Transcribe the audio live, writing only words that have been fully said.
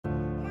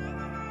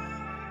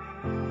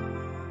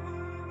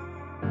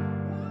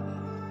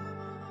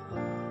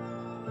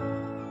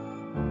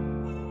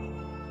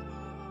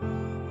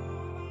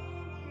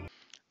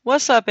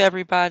What's up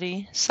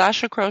everybody?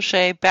 Sasha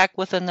Crochet back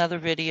with another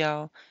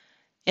video.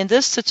 In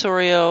this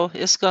tutorial,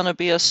 it's going to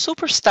be a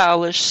super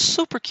stylish,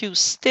 super cute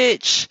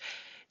stitch.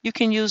 You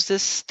can use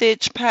this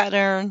stitch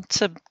pattern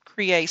to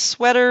create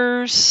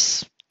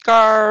sweaters,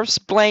 scarves,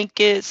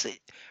 blankets,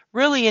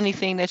 really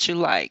anything that you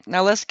like.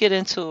 Now let's get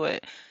into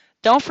it.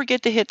 Don't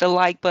forget to hit the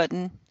like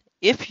button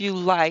if you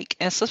like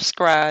and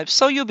subscribe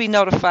so you'll be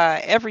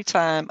notified every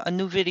time a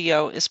new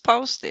video is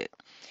posted.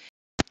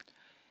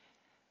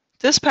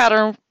 This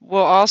pattern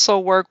will also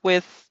work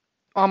with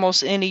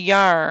almost any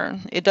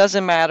yarn. It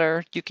doesn't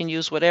matter. You can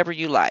use whatever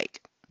you like.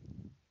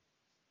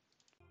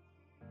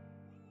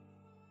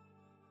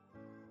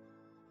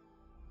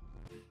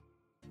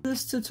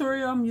 This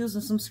tutorial, I'm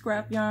using some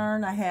scrap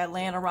yarn I had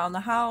laying around the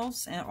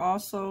house and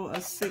also a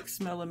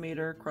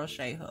 6mm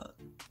crochet hook.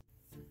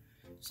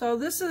 So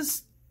this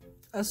is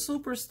a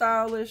super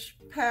stylish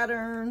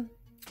pattern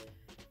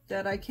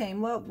that I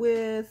came up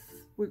with.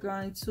 We're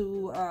going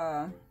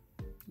to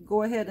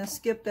go ahead and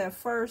skip that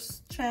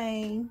first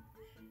chain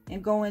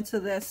and go into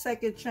that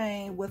second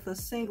chain with a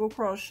single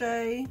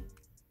crochet.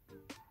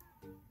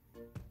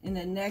 In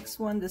the next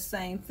one, the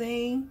same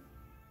thing.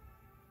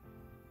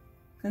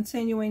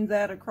 Continuing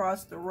that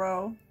across the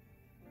row.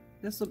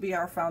 This will be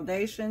our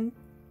foundation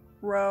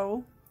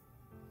row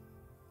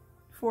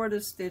for the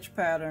stitch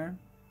pattern.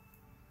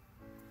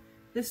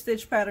 This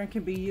stitch pattern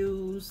can be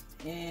used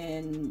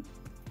in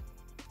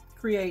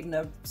creating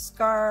a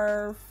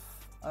scarf,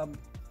 a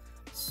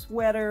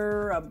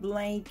sweater, a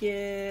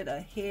blanket, a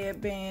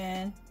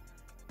headband,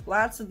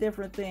 lots of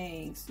different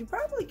things. You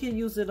probably can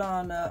use it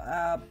on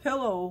a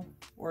pillow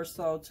or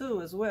so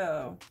too as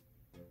well.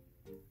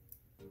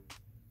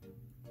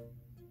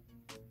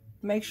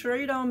 Make sure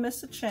you don't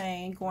miss a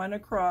chain going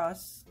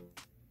across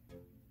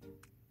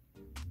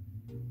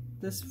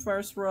this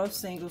first row of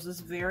singles. It's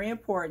very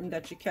important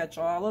that you catch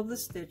all of the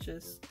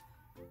stitches.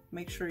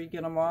 Make sure you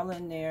get them all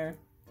in there.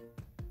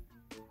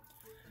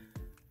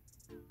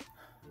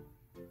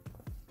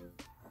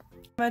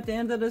 At the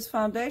end of this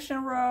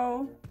foundation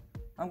row,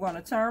 I'm going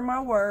to turn my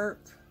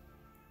work.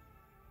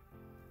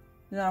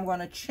 Then I'm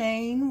going to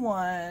chain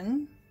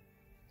one.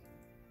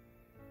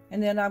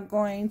 And then I'm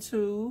going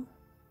to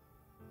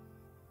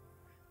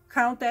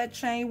count that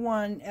chain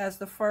one as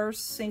the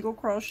first single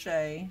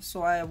crochet.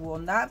 So I will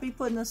not be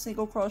putting a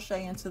single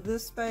crochet into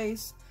this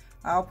space.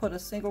 I'll put a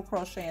single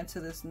crochet into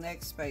this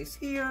next space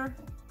here.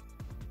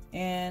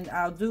 And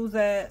I'll do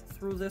that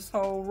through this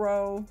whole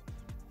row.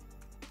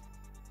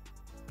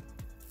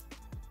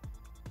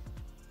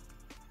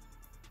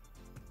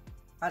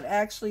 I'd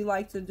actually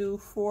like to do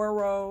 4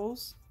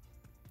 rows.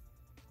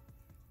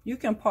 You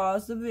can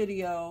pause the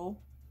video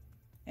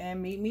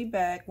and meet me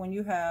back when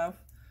you have,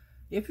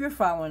 if you're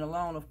following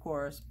along, of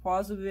course,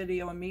 pause the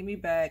video and meet me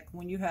back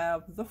when you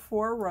have the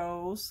 4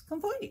 rows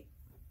complete.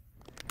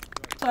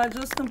 So I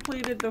just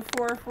completed the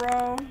 4th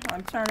row.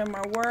 I'm turning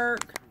my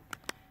work,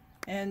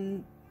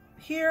 and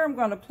here I'm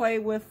going to play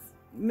with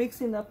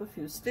mixing up a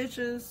few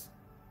stitches.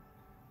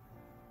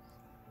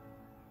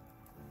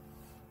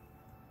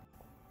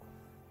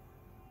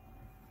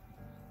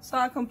 So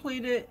I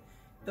completed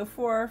the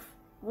 4th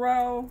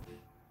row.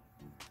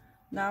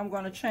 Now I'm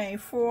going to chain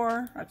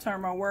 4. I turn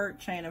my work,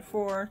 chain in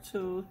 4,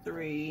 2,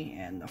 3,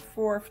 and the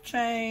 4th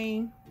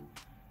chain.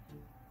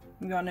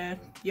 I'm going to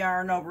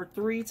yarn over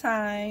 3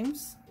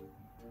 times.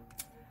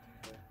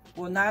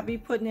 Will not be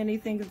putting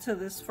anything into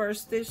this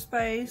first stitch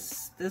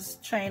space. This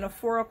chain of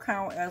 4 will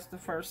count as the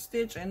first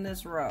stitch in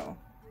this row.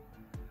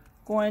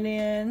 Going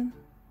in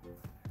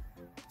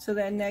to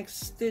that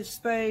next stitch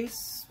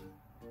space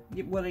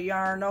with a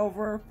yarn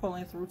over,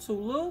 pulling through 2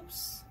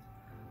 loops,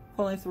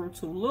 pulling through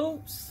 2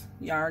 loops,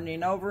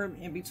 yarning over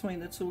in between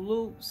the 2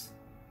 loops.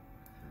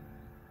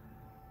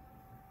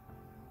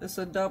 It's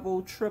a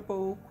double,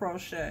 triple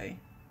crochet.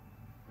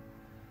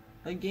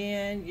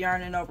 Again,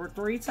 yarning over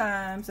 3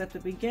 times at the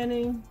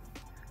beginning,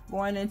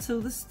 going into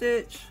the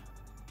stitch,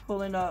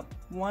 pulling up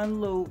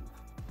 1 loop,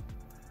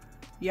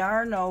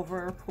 yarn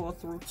over, pull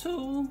through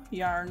 2,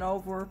 yarn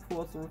over,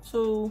 pull through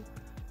 2,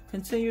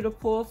 continue to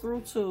pull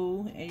through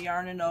 2 and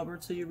yarning over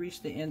till you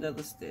reach the end of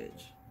the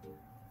stitch.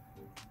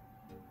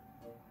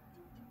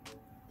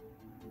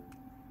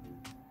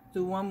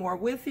 Do 1 more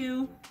with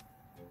you.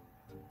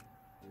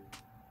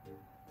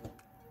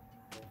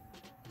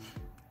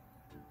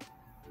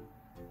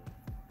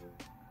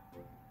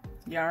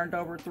 Yarned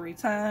over 3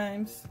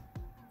 times,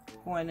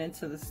 going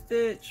into the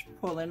stitch,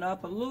 pulling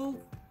up a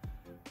loop,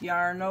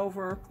 yarn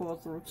over, pull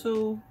through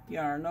 2,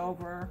 yarn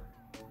over,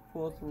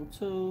 pull through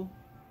 2.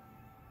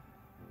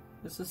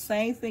 It's the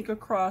same thing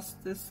across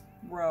this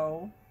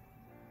row.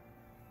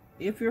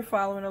 If you're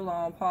following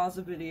along, pause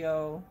the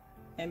video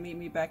and meet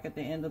me back at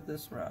the end of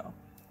this row.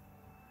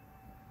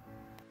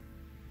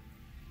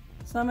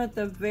 So I'm at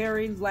the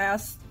very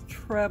last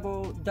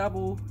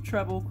double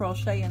treble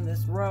crochet in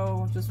this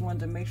row. Just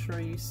wanted to make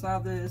sure you saw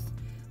this,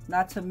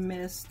 not to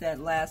miss that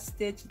last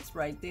stitch. It's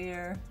right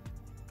there.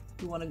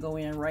 You want to go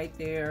in right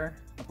there.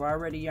 I've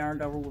already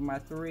yarned over with my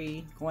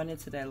 3, going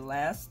into that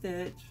last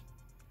stitch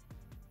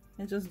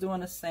and just doing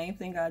the same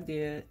thing I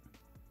did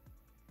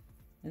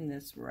in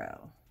this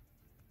row.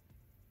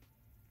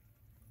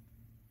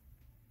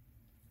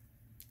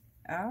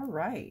 All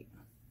right.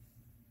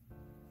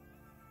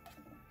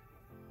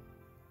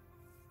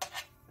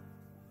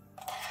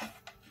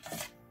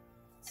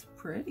 It's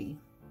pretty.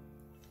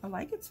 I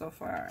like it so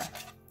far.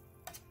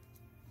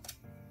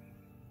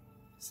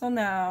 So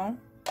now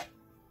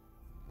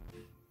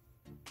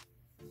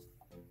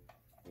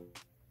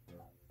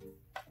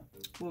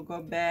we'll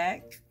go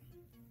back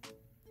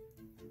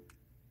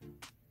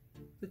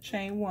to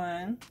chain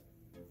 1.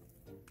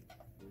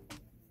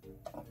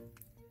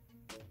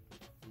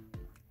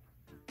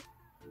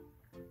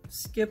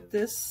 Skip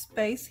this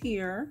space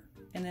here,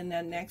 and in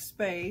that next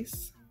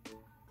space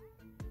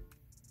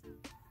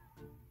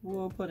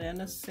we'll put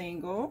in a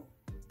single.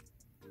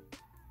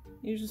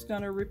 You're just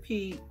going to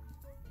repeat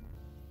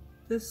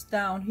this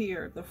down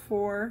here, the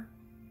 4.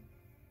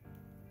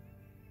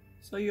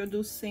 So you'll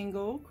do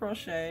single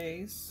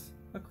crochets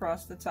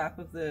across the top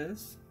of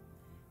this,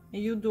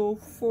 and you do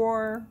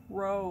 4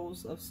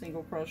 rows of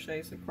single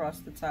crochets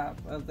across the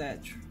top of that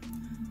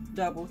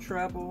double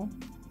treble.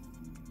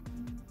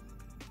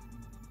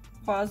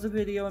 Pause the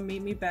video and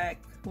meet me back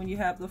when you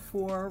have the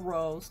 4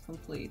 rows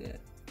completed.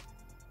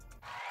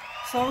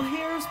 So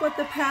here's what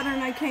the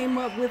pattern I came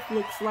up with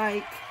looks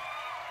like.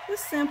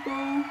 It's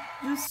simple.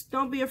 Just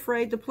don't be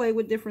afraid to play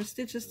with different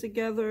stitches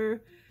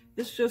together.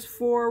 It's just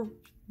 4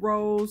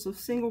 rows of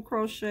single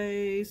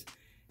crochets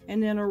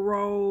and then a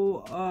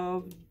row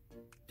of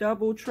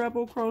double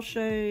treble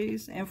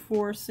crochets and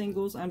 4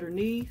 singles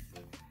underneath.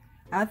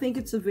 I think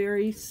it's a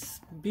very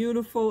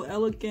beautiful,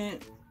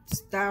 elegant,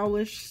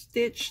 stylish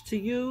stitch to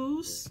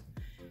use.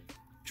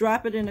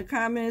 Drop it in the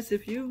comments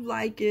if you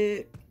like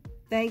it.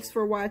 Thanks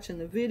for watching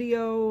the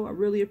video. I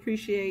really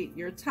appreciate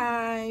your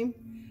time.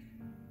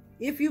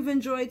 If you've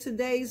enjoyed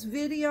today's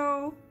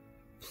video,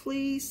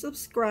 please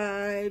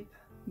subscribe.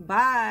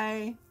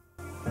 Bye.